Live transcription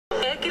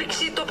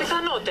πλήξη το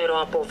πιθανότερο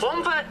από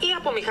βόμβα ή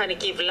από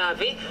μηχανική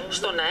βλάβη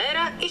στον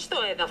αέρα ή στο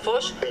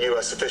έδαφος. The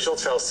US official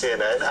tells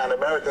CNN an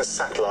American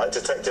satellite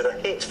detected a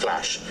heat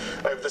flash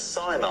over the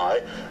Sinai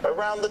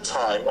around the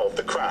time of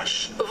the crash.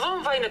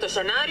 Βόμβα είναι το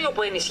σενάριο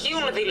που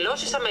ενισχύουν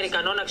δηλώσεις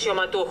Αμερικανών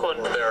αξιωματούχων.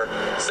 They're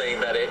saying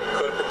that it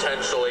could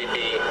potentially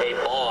be a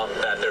bomb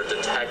that they're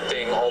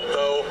detecting,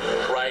 although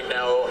right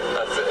now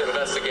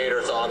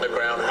investigators on the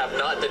ground have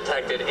not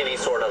detected any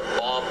sort of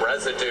bomb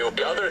residue.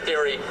 The other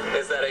theory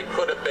is that it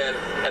could have been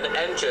an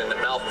engine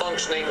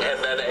malfunctioning and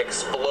then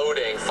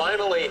exploding.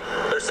 Finally,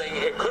 they're saying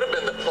it could have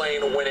been the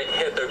plane when it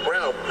hit the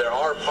ground. There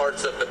are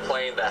parts of the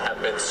plane that have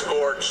been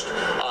scorched,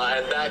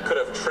 and that could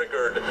have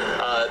triggered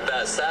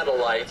that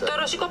satellite. Το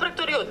ρωσικό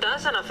πρακτορείο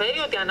TASS αναφέρει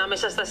ότι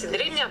ανάμεσα στα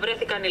συντρίμμια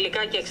βρέθηκαν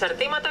υλικά και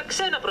εξαρτήματα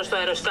ξένα προς το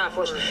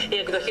αεροσκάφος. Η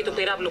εκδοχή του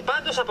πυράβλου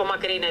πάντως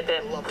απομακρύνεται.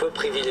 On peut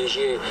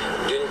privilégier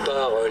d'une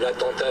part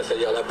l'attentat,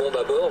 c'est-à-dire la bombe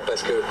à bord,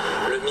 parce que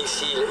le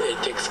missile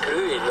est exclu,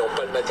 ils n'ont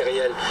pas le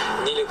matériel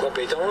ni les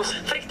compétences.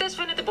 Φρικτές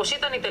φαίνεται πως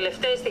ήταν οι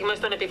τελευταίες στιγμές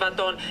των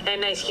επιβατών.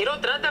 Ένα ισχυρό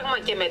τράνταγμα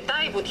και μετά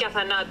η βουτιά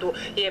θανάτου.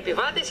 Οι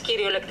επιβάτες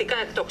κυριολεκτικά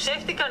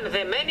εκτοξεύτηκαν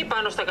δεμένοι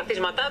πάνω στα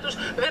καθίσματά τους,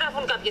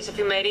 γράφουν κάποιες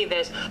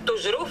εφημερίδες.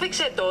 Τους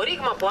ρούφηξε το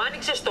ρήγμα που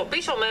άνοιξε στο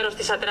πίσω μέρος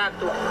της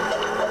ατράκτου.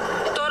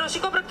 Το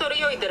ρωσικό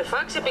πρακτορείο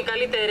Interfax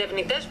επικαλείται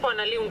ερευνητές που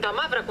αναλύουν τα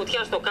μαύρα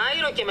κουτιά στο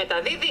Κάιρο και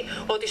μεταδίδει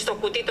ότι στο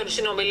κουτί των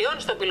συνομιλιών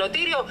στο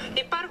πιλωτήριο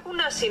υπάρχουν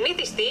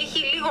ασυνήθιστοι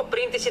ήχοι λίγο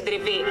πριν τη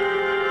συντριβή.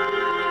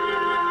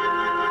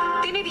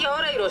 Την ίδια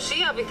ώρα η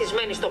Ρωσία,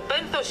 βυθισμένη στο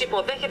πένθος,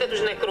 υποδέχεται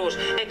τους νεκρούς.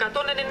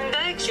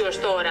 196 ως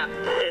τώρα.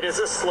 It is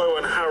a slow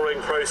and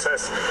harrowing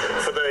process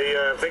for the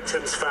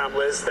victims'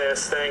 families.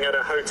 They're staying at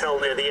a hotel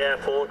near the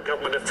airport.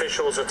 Government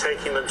officials are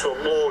taking them to a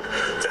morgue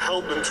to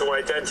help them to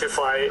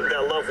identify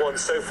their loved ones.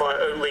 So far,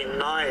 only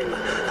 9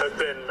 have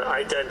been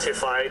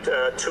identified.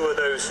 2 of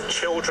those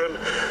children,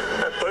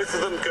 both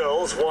of them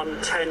girls, one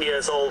 10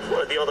 years old,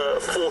 the other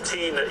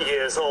 14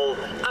 years old.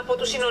 Από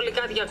τους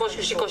συνολικά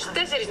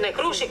 224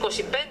 νεκρούς,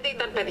 25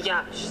 ήταν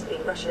παιδιά.